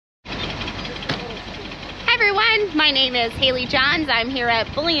everyone, my name is Haley Johns. I'm here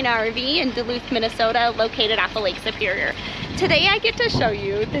at Bullion RV in Duluth, Minnesota, located off of Lake Superior. Today I get to show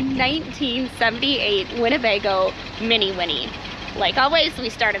you the 1978 Winnebago Mini Winnie. Like always, we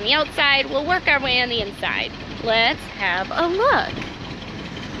start on the outside, we'll work our way on the inside. Let's have a look.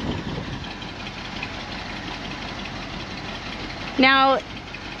 Now,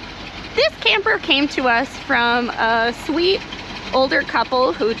 this camper came to us from a sweet older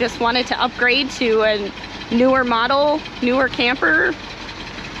couple who just wanted to upgrade to a newer model, newer camper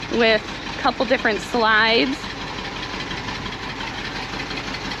with a couple different slides.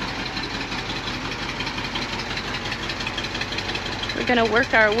 We're gonna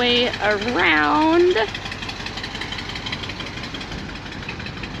work our way around.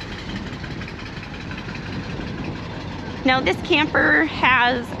 Now this camper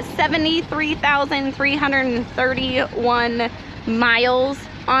has 73,331 miles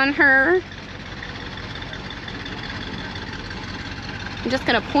on her. I'm just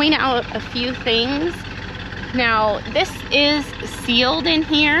gonna point out a few things. Now this is sealed in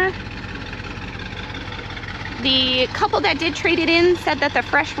here. The couple that did trade it in said that the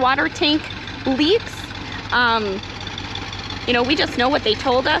fresh water tank leaks. You know, we just know what they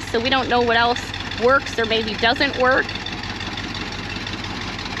told us, so we don't know what else works or maybe doesn't work.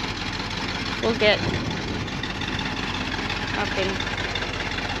 We'll get okay.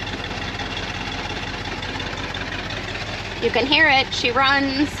 You can hear it, she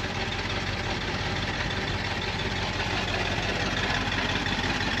runs.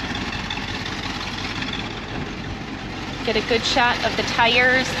 Get a good shot of the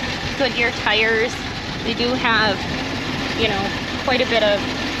tires, Goodyear tires. They do have, you know, quite a bit of,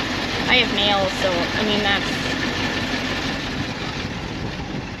 I have nails, so I mean that's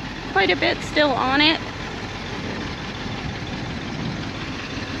quite a bit still on it.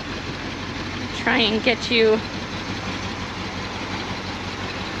 Try and get you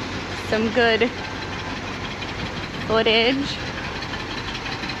some good footage.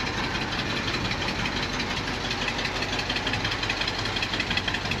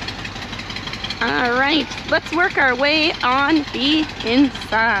 All right, let's work our way on the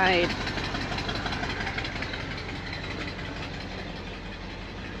inside.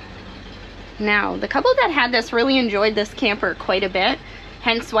 Now, the couple that had this really enjoyed this camper quite a bit,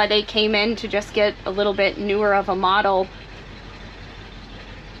 hence why they came in to just get a little bit newer of a model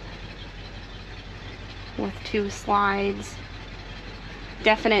with two slides.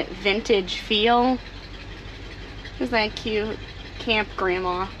 Definite vintage feel. Isn't that cute? Camp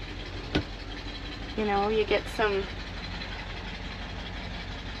grandma. You know, you get some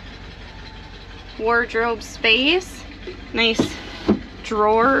wardrobe space, nice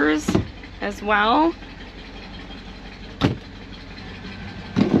drawers as well.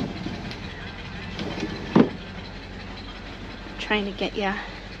 Trying to get you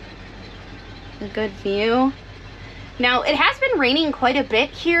a good view. Now, it has been raining quite a bit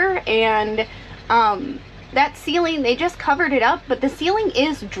here, and that ceiling, they just covered it up, but the ceiling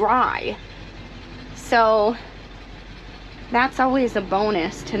is dry. So that's always a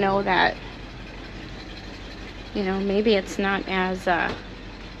bonus to know that, you know, maybe it's not as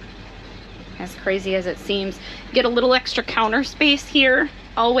crazy as it seems. Get a little extra counter space here,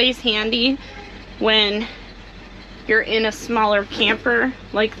 always handy when you're in a smaller camper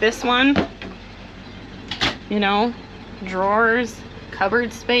like this one. You know, drawers,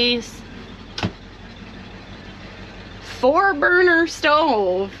 cupboard space. 4-burner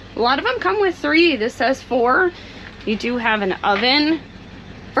stove. A lot of them come with 3. This says 4. You do have an oven.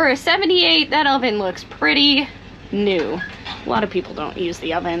 For a 78, that oven looks pretty new. A lot of people don't use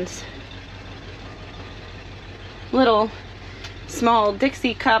the ovens. Little small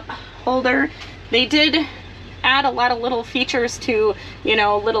Dixie cup holder. They did add a lot of little features to, you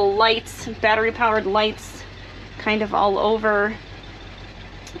know, little lights, battery powered lights kind of all over.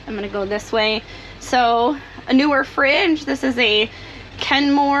 I'm gonna go this way. So a newer fridge. This is a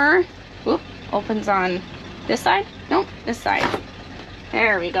Kenmore. Whoop, opens on this side? Nope, this side.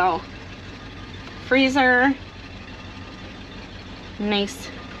 There we go. Freezer. Nice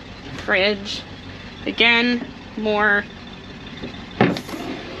fridge. Again, more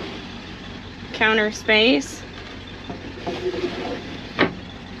counter space.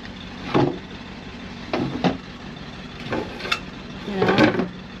 You know,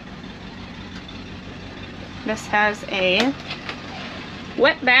 this has a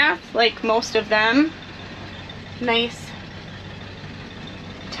wet bath like most of them. Nice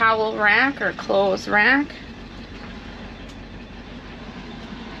towel rack or clothes rack.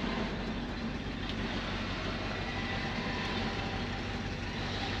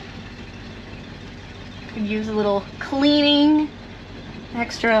 Could use a little cleaning,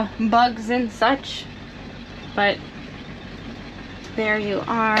 extra bugs and such, but there you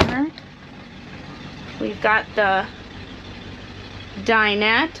are. We've got the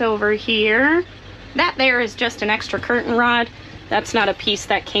dinette over here. That there is just an extra curtain rod. That's not a piece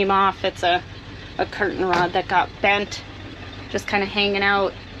that came off. It's a curtain rod that got bent, just kind of hanging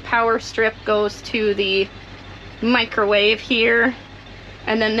out. Power strip goes to the microwave here.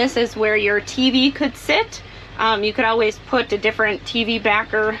 And then this is where your TV could sit. You could always put a different TV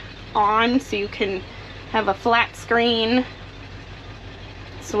backer on so you can have a flat screen.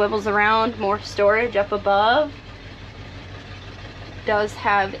 Swivels around, more storage up above. Does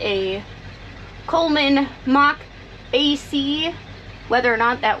have a Coleman Mach AC. Whether or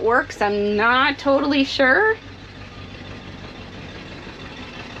not that works, I'm not totally sure.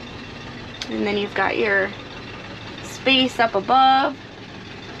 And then you've got your space up above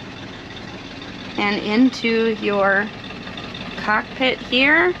and into your cockpit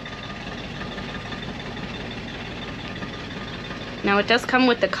here. Now it does come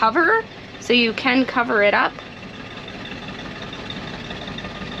with the cover, so you can cover it up.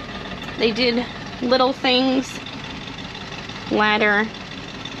 They did little things, ladder,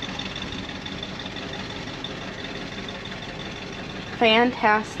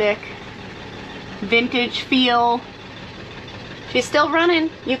 fantastic, vintage feel. She's still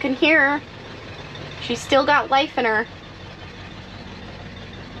running, you can hear her. She's still got life in her.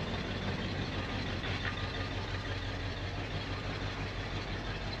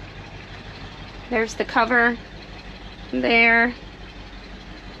 There's the cover there.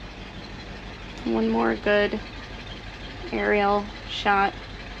 One more good aerial shot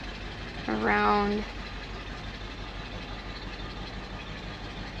around.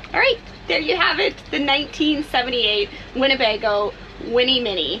 All right, there you have it. The 1978 Winnebago Winnie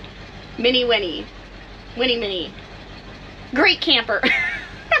Minnie. Minnie Winnie. Winnie Minnie. Great camper.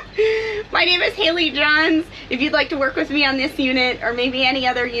 My name is Haley Johns. If you'd like to work with me on this unit or maybe any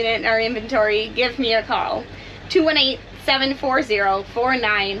other unit in our inventory, give me a call.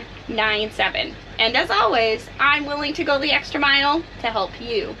 218-740-4997. And as always, I'm willing to go the extra mile to help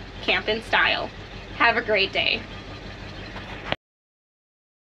you camp in style. Have a great day.